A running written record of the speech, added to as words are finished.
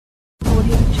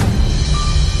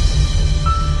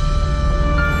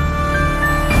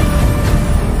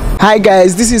Hi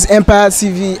guys, this is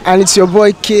Empiretv and it's your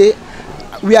boy K.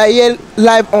 We are here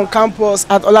live on campus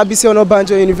at Olabisi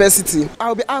Onabanjo University.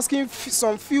 I'll be asking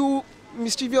some few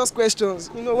mischievous questions.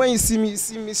 You know, when you see me, you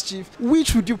see mischief.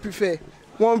 Which would you prefer?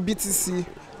 One BTC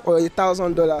or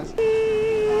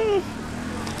 $1,000?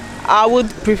 I would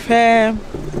prefer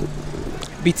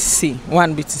BTC,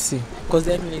 one BTC, because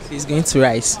definitely it's going to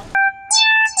rise.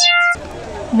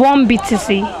 One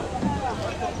BTC.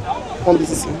 One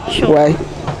BTC? Sure. Why?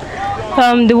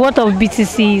 The worth of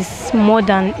BTC is more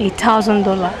than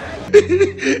 $1,000.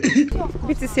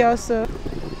 BTC also.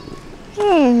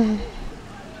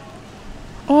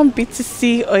 One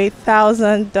BTC or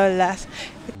 $1,000.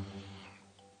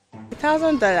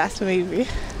 $1,000 maybe.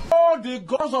 All the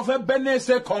gods of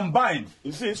Ebenezer combined,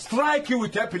 you see, strike you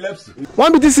with epilepsy.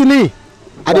 One BTC ni?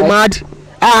 Are they mad?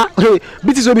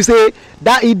 BTC will be say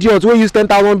that idiot wey use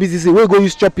 10,000 BTC wey go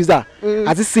use chop pizza.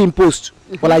 As he see him post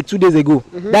for like 2 days ago.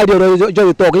 That idiot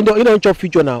just talk. He don't chop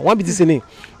future now. One BTC ni?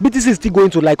 BTC is still going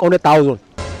to like 100,000.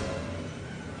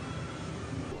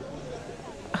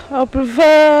 I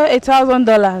prefer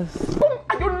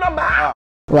 $1,000.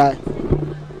 Why?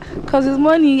 Because it's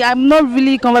money. I'm not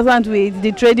really conversant with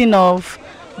the trading of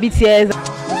BTS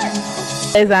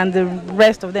and the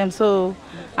rest of them. So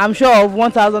I'm sure of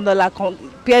 $1,000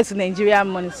 compared to Nigerian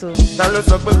money. So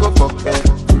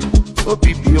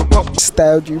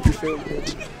Style do you prefer in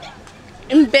bed?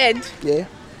 In bed? Yeah.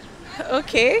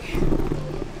 Okay.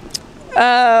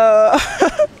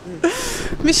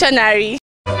 Missionary.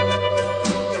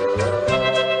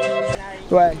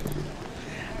 Why?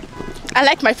 I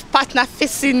like my partner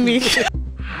facing me.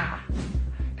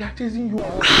 They're chasing you.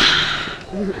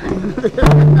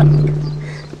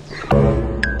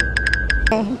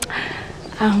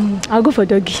 I'll go for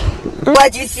doggy.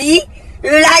 What you see?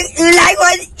 You like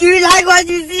what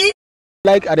you see?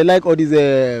 I dey like all these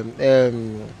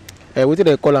what do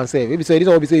they call and say? Maybe say this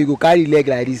one be say you go carry leg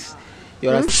like this.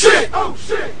 You understand? Oh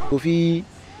shit!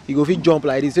 You go fit jump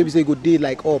like this. So be say you go dey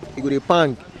like up. You go dey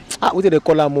pang. What do they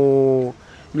call am?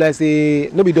 Like say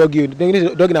no be doggy.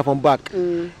 Doggy na from back.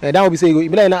 And that will be say you go. Be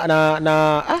like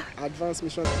na Advanced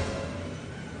missionary.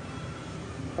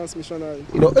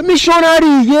 You know, a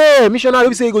missionary, yeah, missionary.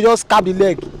 We say you go just stab the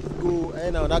leg. Go,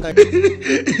 now that kind.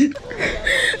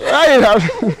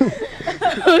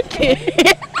 Okay.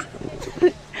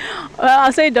 Well,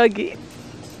 I'll say doggy.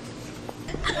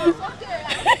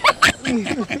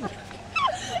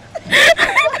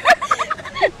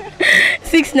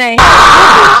 Six 9.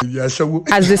 As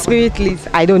the spirit leads,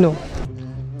 I don't know.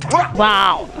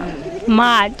 Wow.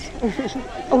 Mad.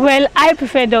 Well, I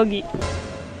prefer doggy.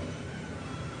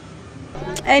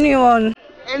 anyone.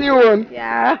 Anyone?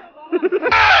 Yeah.